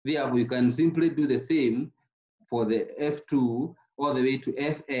Therefore, you can simply do the same for the F2 all the way to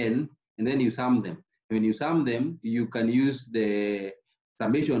Fn, and then you sum them. When you sum them, you can use the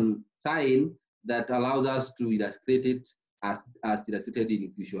summation sign that allows us to illustrate it as illustrated in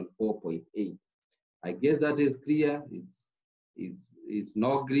equation 4.8. I guess that is clear. It's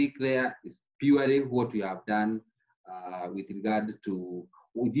no Greek there. It's purely what we have done with regard to,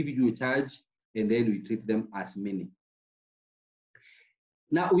 we give you a charge and then we treat them as many.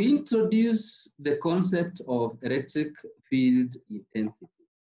 Now we introduce the concept of electric field intensity.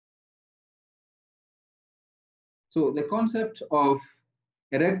 So the concept of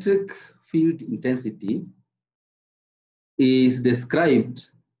electric field intensity is described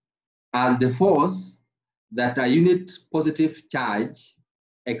as the force that a unit positive charge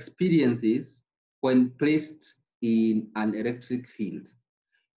experiences when placed in an electric field.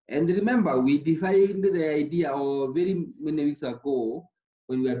 And remember, we defined the idea, or very many weeks ago,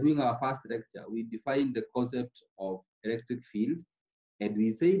 when we were doing our first lecture, we defined the concept of electric field. And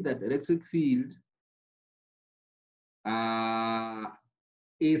we say that electric field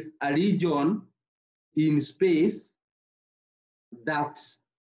is a region in space that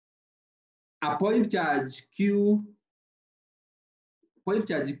a point charge Q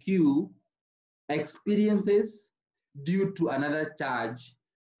experiences due to another charge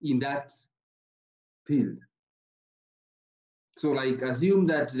in that field. So like assume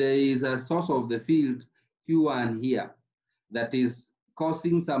that there is a source of the field Q1 here that is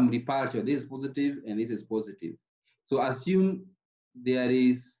causing some repulsion. This is positive and this is positive. So assume there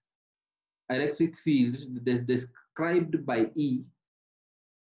is electric field described by E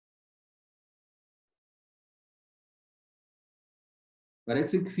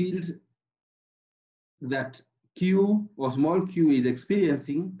electric field that Q or small q is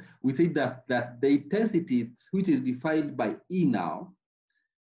experiencing. We say that the intensity, which is defined by E now,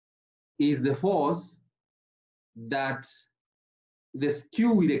 is the force that this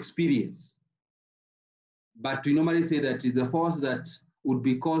Q will experience. But we normally say that it's the force that would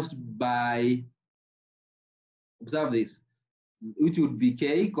be caused by, observe this, which would be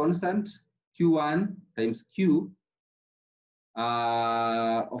K constant, Q1 times Q,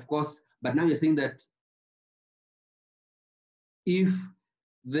 of course, but now you're saying that if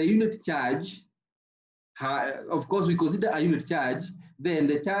the unit charge, of course, we consider a unit charge, then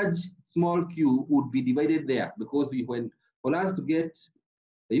the charge small q would be divided there, because for us to get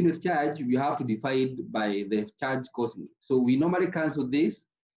the unit charge, we have to divide by the charge causing it. So we normally cancel this.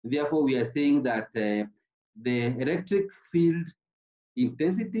 Therefore, we are saying that the electric field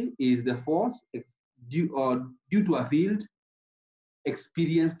intensity is the force due to a field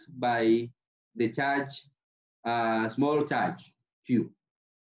experienced by the charge, small charge Q.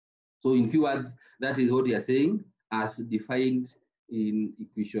 So in few words, that is what we are saying as defined in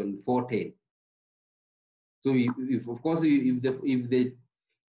equation 410. So if of course,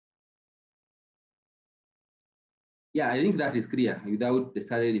 yeah, I think that is clear without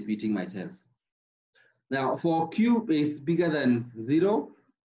necessarily repeating myself. Now, for Q is bigger than 0,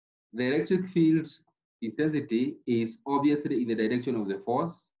 the electric field intensity is obviously in the direction of the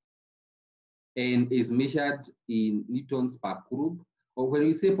force and is measured in newtons per coulomb. Or when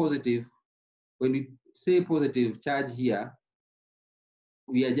we say positive charge here,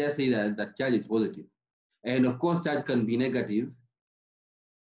 we are just saying that charge is positive. And of course, charge can be negative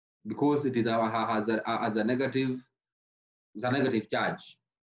because it is has a negative charge.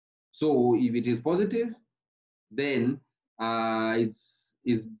 So if it is positive, then the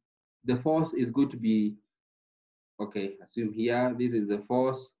force is going to be, okay, assume here, this is the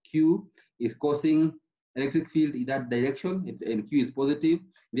force Q is causing electric field in that direction, and Q is positive.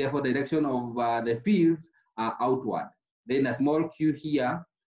 Therefore, the direction of the fields are outward. Then a small q here,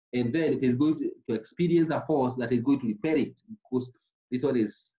 and then it is going to experience a force that is going to repel it, because this one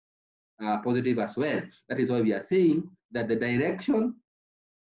is positive as well. That is why we are saying that the direction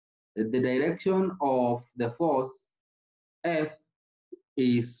of the force F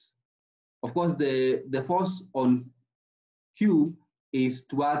is, of course, the force on Q is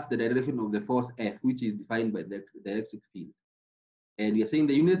towards the direction of the force F, which is defined by the electric field. And we are saying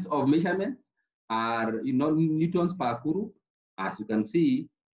the units of measurement are newtons per coulomb. As you can see,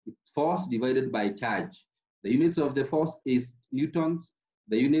 it's force divided by charge. The units of the force is newtons.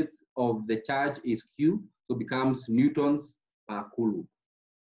 The units of the charge is Q, so becomes newtons per coulomb.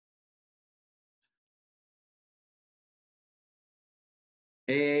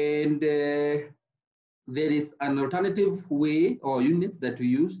 And there is an alternative way or unit that we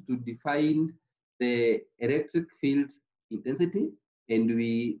use to define the electric field intensity, and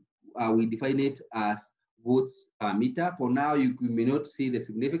we define it as volts per meter. For now, you may not see the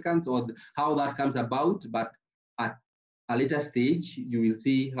significance or how that comes about, but at a later stage, you will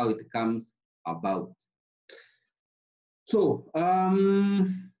see how it comes about. So I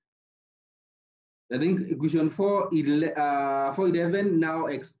think equation 411 now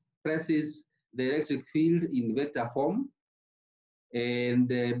expresses the electric field in vector form. And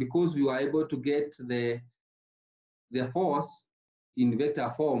because we were able to get the force in vector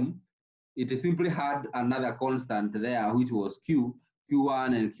form, it simply had another constant there, which was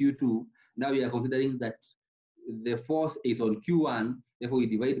Q1 and Q2. Now we are considering that the force is on Q1, therefore we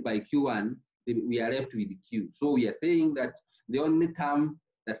divide by Q1, we are left with Q. So we are saying that the only term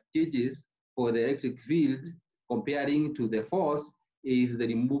that changes for the electric field comparing to the force is the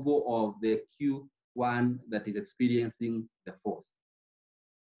removal of the Q1 that is experiencing the force.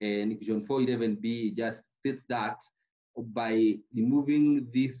 And equation 411b just states that by removing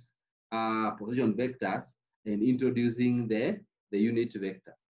these position vectors and introducing the unit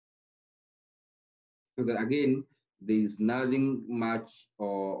vector. So that again, there is nothing much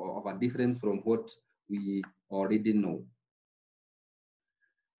of a difference from what we already know.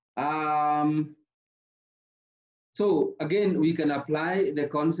 So again, we can apply the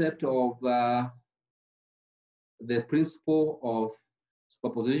concept of the principle of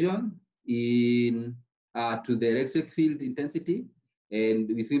superposition in to the electric field intensity, and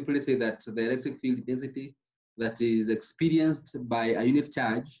we simply say that the electric field intensity that is experienced by a unit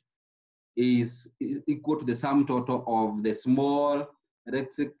charge is equal to the sum total of the small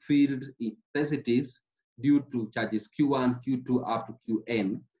electric field intensities due to charges Q1, Q2 up to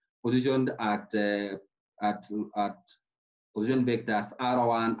Qn, positioned at position vectors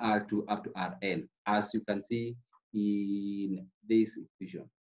R1, R2 up to Rn, as you can see in this equation.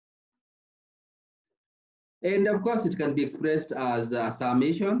 And of course, it can be expressed as a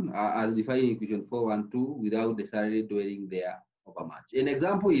summation, as defined in equation 412, without necessarily dwelling there over much. An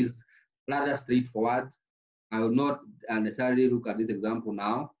example is rather straightforward. I will not necessarily look at this example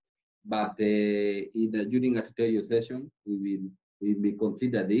now, but during a tutorial session, we may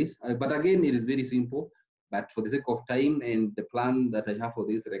consider this. But again, it is very simple. But for the sake of time and the plan that I have for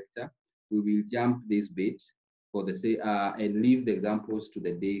this lecture, we will jump this bit for the and leave the examples to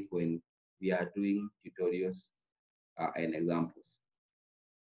the day when we are doing tutorials and examples.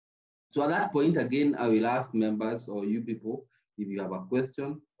 So at that point, again, I will ask members or you people, if you have a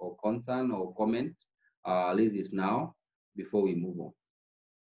question or concern or comment, raise it now before we move on.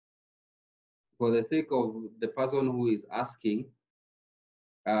 For the sake of the person who is asking,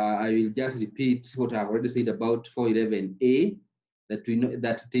 I will just repeat what I've already said about 411A, that we know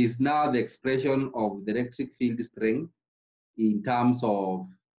that it is now the expression of the electric field strength in terms of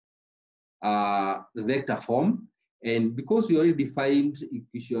the vector form. And because we already defined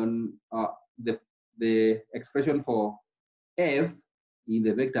equation, the expression for F in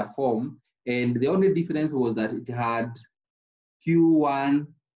the vector form, and the only difference was that it had Q1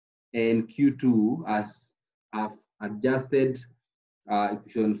 and Q2 as I've adjusted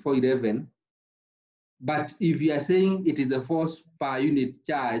equation 411. But if you are saying it is the force per unit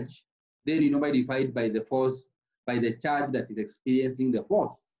charge, then you normally divide by the force, by the charge that is experiencing the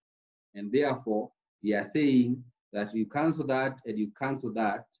force. And therefore, we are saying that you cancel that and you cancel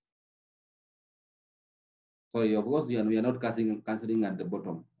that. Sorry, of course, we are not canceling at the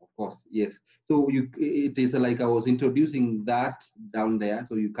bottom, of course, yes. So it is like I was introducing that down there.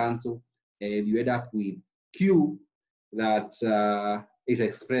 So you cancel and you end up with Q that is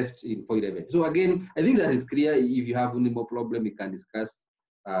expressed in 411. So again, I think that is clear. If you have any more problem, we can discuss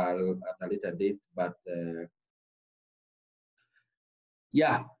at a later date. But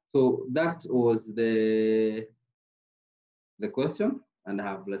yeah, so that was the question, and I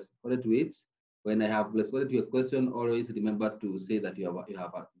have responded to it. When I have responded to your question, always remember to say that you have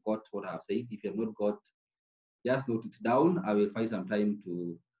got what I have said. If you have not got, just note it down. I will find some time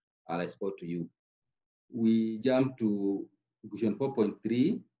to respond to you. We jump to equation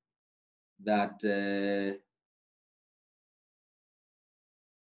 4.3 that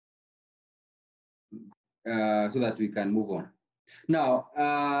so that we can move on. Now,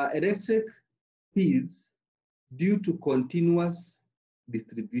 electric fields due to continuous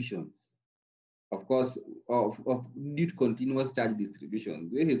distributions, of course, due to continuous charge distribution.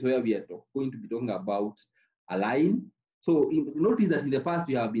 This is where we are going to be talking about a line. So notice that in the past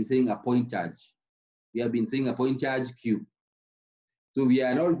we have been saying a point charge. We have been saying a point charge Q. So we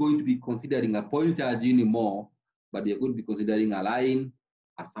are not going to be considering a point charge anymore, but we are going to be considering a line,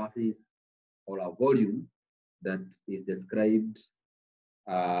 a surface, or a volume that is described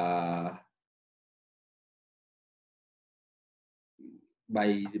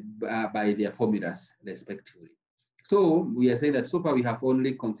by their formulas respectively. So we are saying that so far we have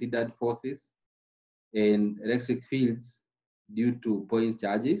only considered forces and electric fields due to point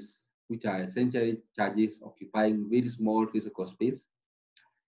charges, which are essentially charges occupying very small physical space.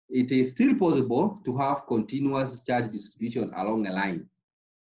 It is still possible to have continuous charge distribution along a line,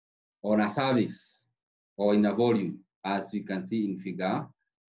 on a surface, or in a volume, as we can see in figure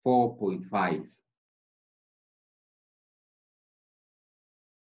 4.5.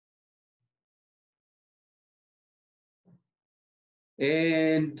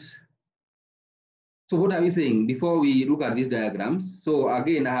 And so what are we saying before we look at these diagrams? So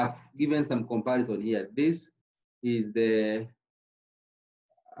again, I have given some comparison here. This is the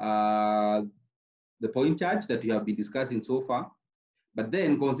point charge that we have been discussing so far. But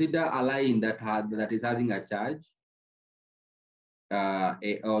then consider a line that is having a charge,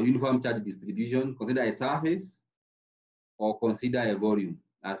 or uniform charge distribution. Consider a surface, or consider a volume,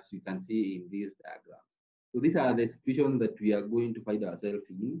 as you can see in this diagram. So these are the situations that we are going to find ourselves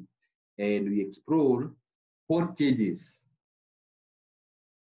in, and we explore what changes.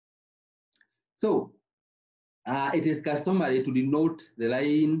 So it is customary to denote the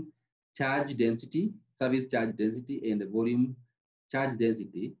line charge density, surface charge density, and the volume charge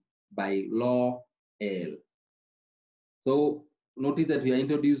density by law L. So notice that we are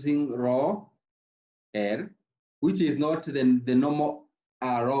introducing rho L, which is not the normal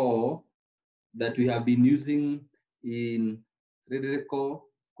rho that we have been using in cylindrical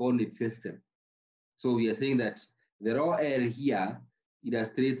coordinate system. So we are saying that the rho L here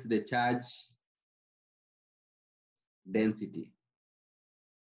illustrates the charge density.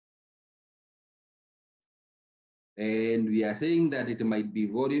 And we are saying that it might be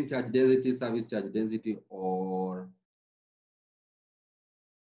volume charge density, surface charge density, or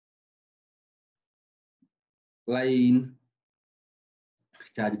line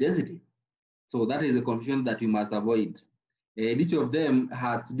charge density. So that is the confusion that we must avoid. And each of them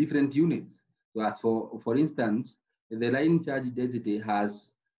has different units. So as for instance, the line charge density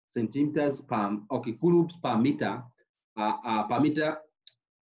has centimeters per, okay, coulombs per meter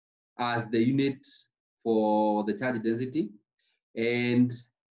as the unit for the charge density. And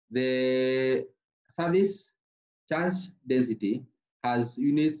the surface charge density has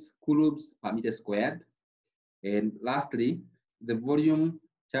units coulombs per meter squared. And lastly, the volume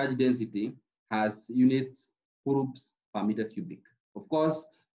charge density has units coulombs per meter cubic. Of course,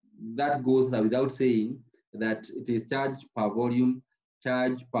 that goes without saying that it is charge per volume,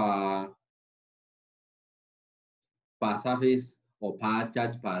 charge per surface, or per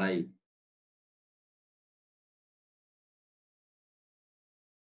charge per line.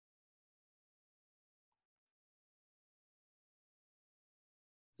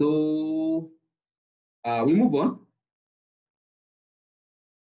 So we move on.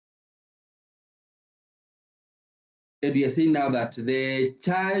 And we are saying now that the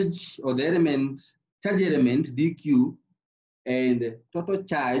charge or the charge element dq and total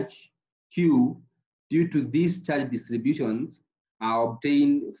charge q due to these charge distributions are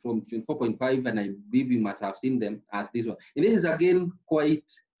obtained from 4.5, and I believe you must have seen them as this one. And this is again quite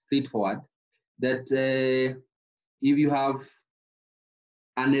straightforward, that if you have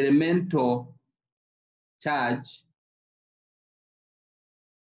an elemental charge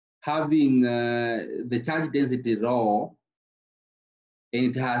having the charge density rho,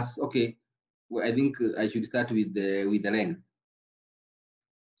 and it has, okay, well, I think I should start with the length.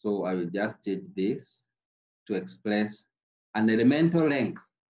 So I will just change this to express an elemental length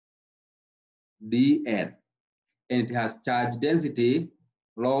dl, and it has charge density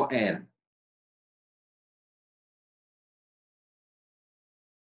rho l.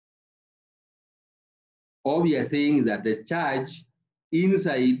 All we are saying is that the charge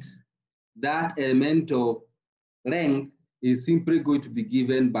inside that elemental length is simply going to be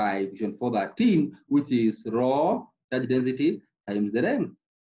given by equation 413, which is rho charge density times the length.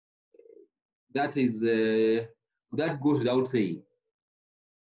 That is that goes without saying.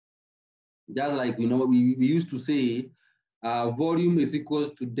 Just like we used to say, volume is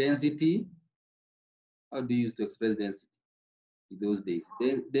equals to density. How do you use to express density in those days?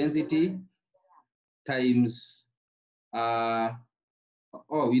 Density times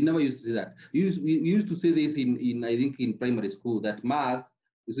oh, we never used to say that. We used to say this in I think in primary school, that mass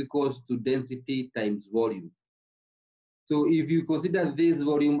is equals to density times volume. So if you consider this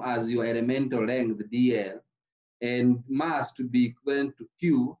volume as your elemental length dl, and mass to be equivalent to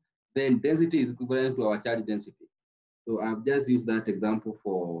q, then density is equivalent to our charge density. So I've just used that example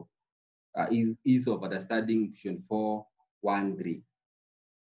for ease of understanding equation 413.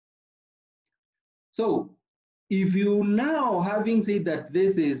 So if you now, having said that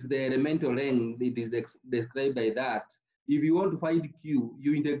this is the elemental length, it is described by that. If you want to find Q,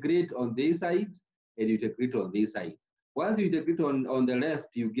 you integrate on this side and you integrate on this side. Once you integrate on the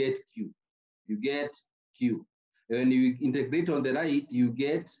left, you get Q. You get Q. When you integrate on the right, you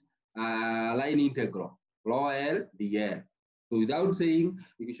get line integral, log L dl. So without saying,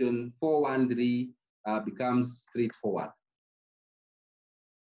 equation 413 becomes straightforward.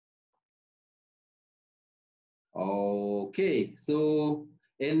 Okay, so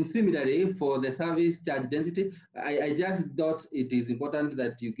and similarly for the service charge density, I just thought it is important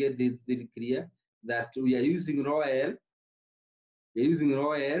that you get this very clear that we are using rho L, we're using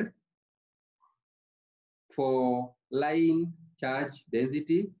rho L for line charge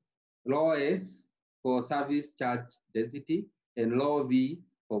density, rho S for service charge density, and rho V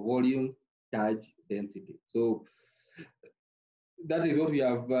for volume charge density. So that is what we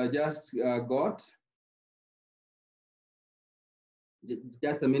have just got.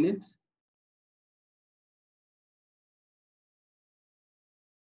 Just a minute.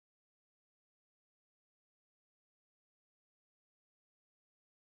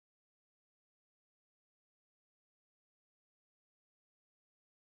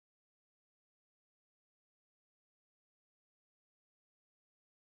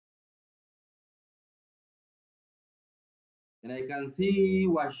 And I can see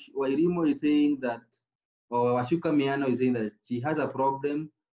Wairimo is saying that, or Washuka Miano is saying that she has a problem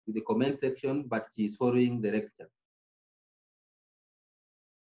with the comment section, but she's following the lecture.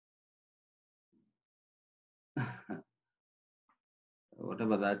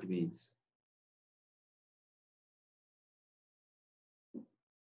 Whatever that means.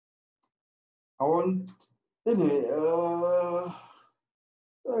 I want, anyway,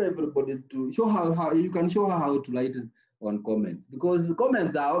 everybody to show how you can show her how to write on comments, because the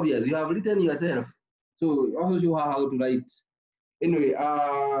comments are obvious. You have written yourself. So also show her how to write. Anyway,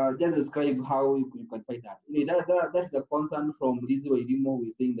 just describe how you can find that. Anyway, that's the concern from Rizzo Idimo, who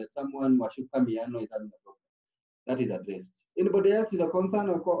is saying that someone Washuka Miano is having a problem. That is addressed. Anybody else with a concern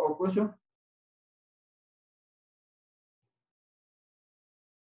or question?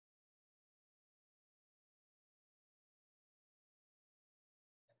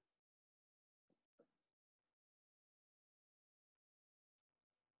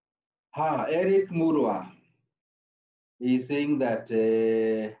 Eric Murwa is saying that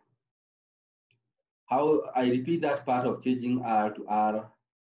how I repeat that part of changing R to R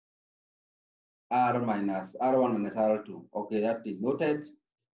minus R1 minus R2. Okay, that is noted.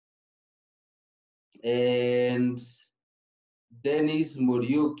 And Dennis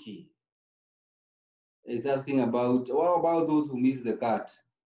Morioki is asking about, what about those who miss the cut?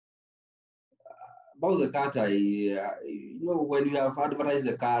 About the cut, you know, when you have advertised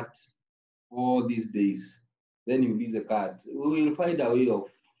the cut all these days, then you miss the cut, we will find a way of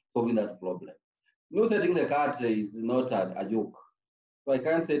solving that problem. You know, setting the cut is not a joke. So I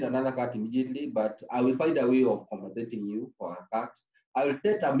can't set another cut immediately, but I will find a way of compensating you for a cut. I will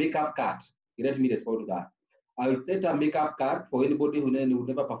set a makeup cut. Let me respond to that. I will set a makeup cut for anybody who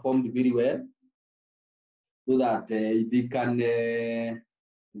never performed very well, so that they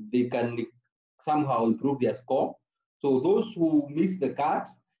can somehow improve their score. So those who missed the cut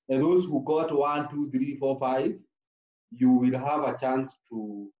and those who got 1, 2, 3, 4, 5, you will have a chance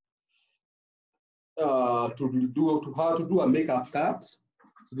to how to do a makeup cut,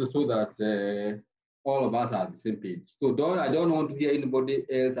 so that all of us are on the same page. So I don't want to hear anybody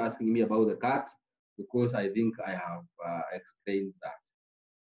else asking me about the cut, because I think I have explained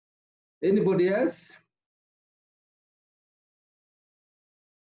that. Anybody else?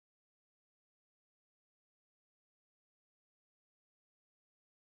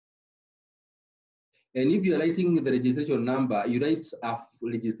 And if you're writing the registration number, you write a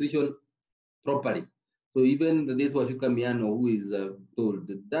registration properly. So even this Washuka Miano, who is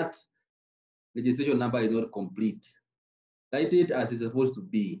told that registration number is not complete, write it as it's supposed to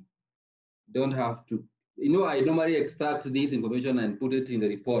be. Don't have to, you know, I normally extract this information and put it in the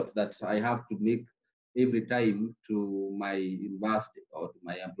report that I have to make every time to my university or to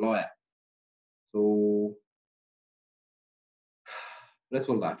my employer. So let's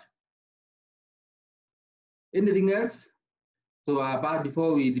solve that. Anything else? So about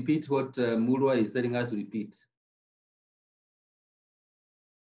before we repeat what Mulwa is telling us to repeat.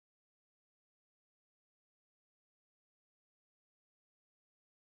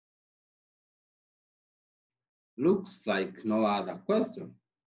 Looks like no other question.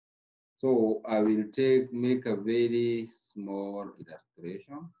 So I will make a very small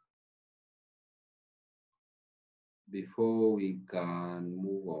illustration before we can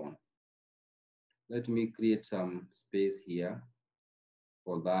move on. Let me create some space here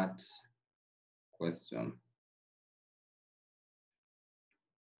for that question.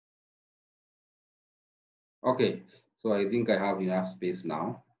 Okay, so I think I have enough space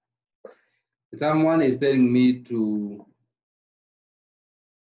now. Someone is telling me to,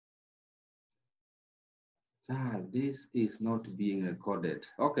 this is not being recorded.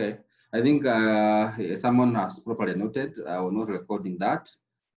 Okay, I think someone has properly noted. I will not recording that,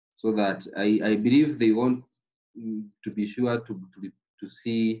 so that I believe they want to be sure to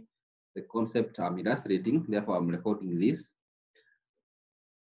see the concept I'm illustrating. Therefore, I'm recording this.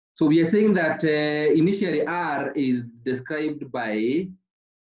 So we are saying that initially R is described by,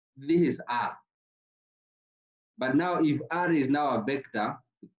 this is R. But now if R is now a vector,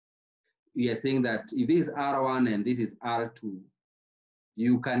 we are saying that if this is R1 and this is R2,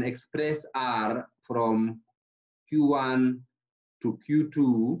 you can express R from Q1 to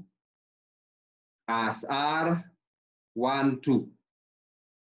Q2 as R1, 2.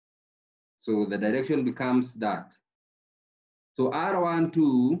 So the direction becomes that. So R1,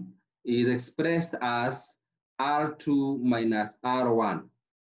 2 is expressed as R2 minus R1,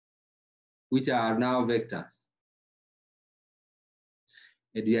 which are now vectors.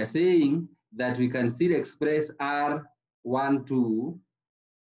 And we are saying that we can still express R1, 2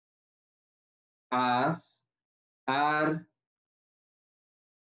 as R1,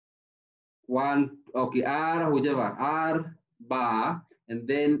 okay, R, whichever, R bar, and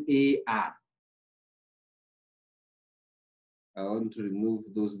then AR. I want to remove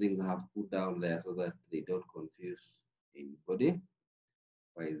those things I have put down there so that they don't confuse anybody.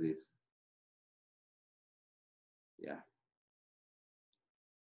 Why is this? Yeah.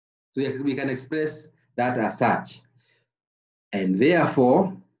 So we can express that as such. And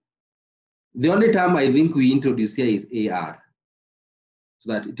therefore, the only term I think we introduce here is AR.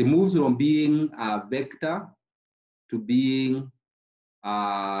 So that it moves from being a vector to being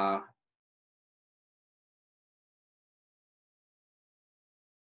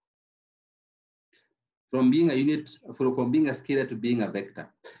from being a unit, from being a scalar to being a vector.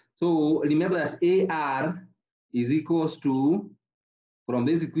 So remember that AR is equals to, from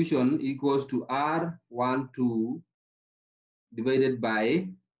this equation, equals to R1, 2 divided by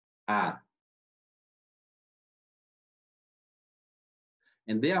R.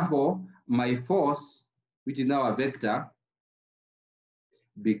 And therefore, my force, which is now a vector,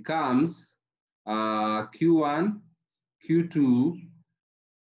 becomes Q1, Q2,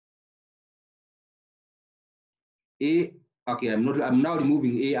 okay, I'm now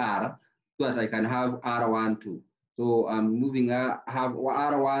removing AR so that I can have R1, 2. So I'm moving, have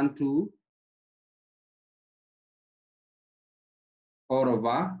R1, 2 all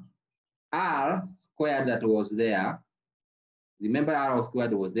over R squared that was there. Remember R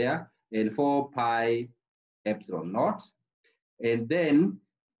squared was there, and 4 pi epsilon naught. And then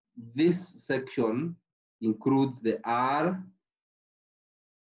this section includes the R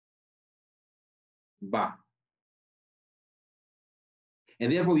bar.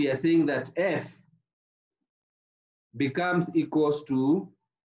 And therefore we are saying that F becomes equals to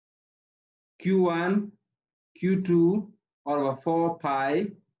Q1, Q2 over 4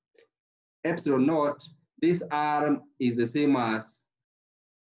 pi epsilon naught. This R is the same as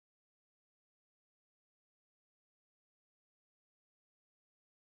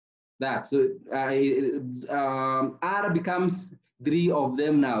that. So R becomes 3 of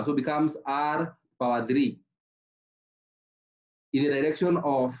them now. So becomes R power 3 in the direction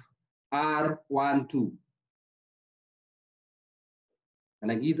of R1, 2.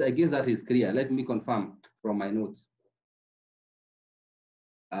 And I guess that is clear. Let me confirm from my notes.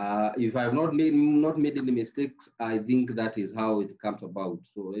 If I've not made any mistakes, I think that is how it comes about.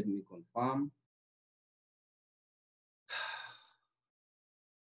 So let me confirm.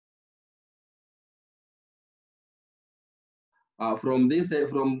 From this,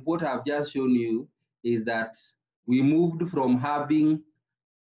 from what I've just shown you, is that we moved from having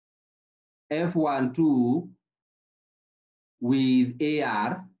F1, 2 with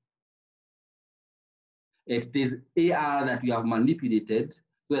AR. It is AR that we have manipulated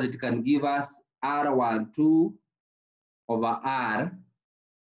so that it can give us R1, 2 over R.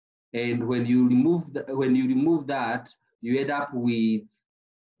 And when you remove that, you end up with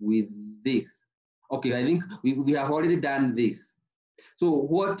this. Okay, I think we have already done this. So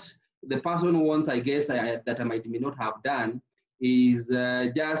what the person wants, I guess, that I may not have done is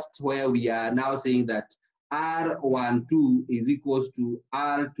just where we are now saying that R1, 2 is equals to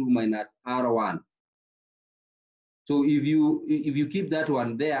R2 minus R1. So if you keep that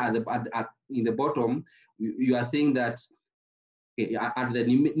one there in the bottom, you are saying that, okay, at the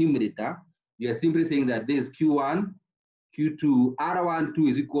numerator, you are simply saying that this Q1, Q2, R1, 2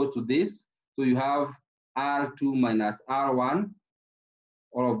 is equal to this. So you have R2 minus R1,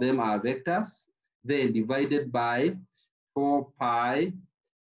 all of them are vectors, then divided by 4 pi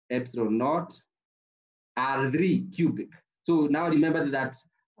epsilon naught R3 cubic. So now remember that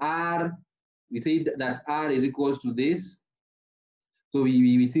R, we said that R is equal to this. So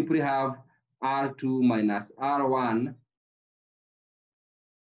we simply have R2 minus R1.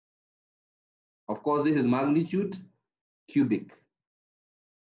 Of course, this is magnitude cubic.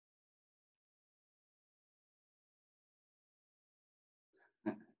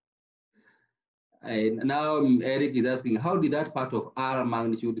 And now Eric is asking, how did that part of R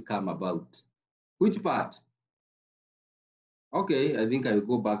magnitude come about? Which part? Okay, I think I will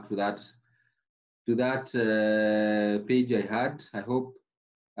go back to that page I had. I hope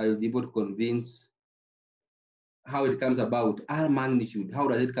I will be able to convince how it comes about. R magnitude, how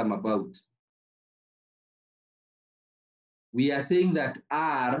does it come about? We are saying that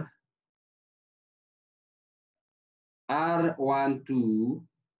R12,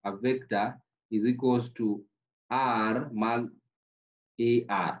 a vector, is equals to R mag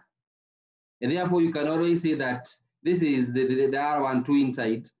AR. And therefore, you can always say that this is the R12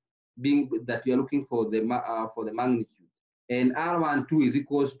 inside, being that we are looking for the magnitude. And R12 is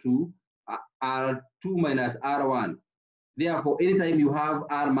equals to R2 minus R1. Therefore, anytime you have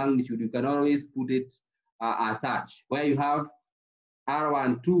R magnitude, you can always put it as such, where you have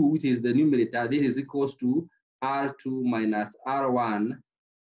R12, which is the numerator, this is equals to R2 minus R1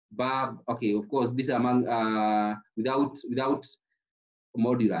 bar. Okay, of course, this among without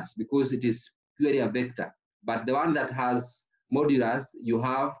modulus, because it is purely a vector. But the one that has modulus, you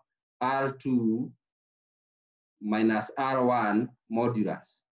have R2 minus R1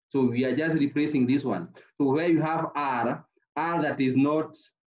 modulus. So we are just replacing this one. So where you have R that is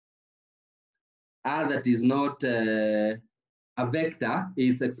not a vector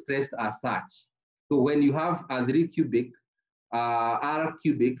is expressed as such. So when you have a 3 cubic, R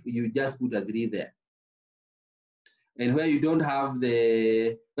cubic, you just put a 3 there. And where you don't have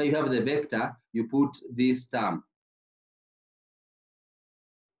where you have the vector, you put this term.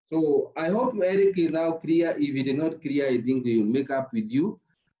 So I hope Eric is now clear. If it is not clear, I think we will make up with you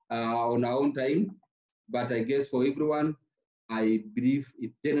on our own time. But I guess for everyone, I believe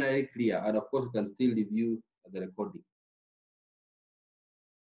it's generally clear. And of course, you can still review the recording.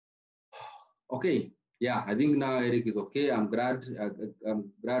 Okay, yeah, I think now Eric is okay. I'm glad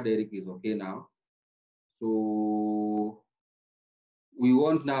Eric is okay now. So we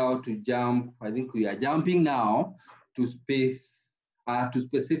want now to jump. I think we are jumping now to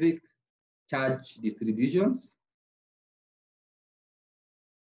specific charge distributions.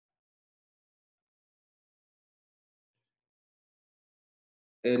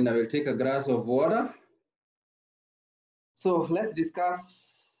 And I will take a glass of water. So let's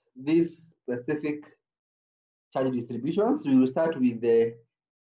discuss these specific charge distributions. We will start with the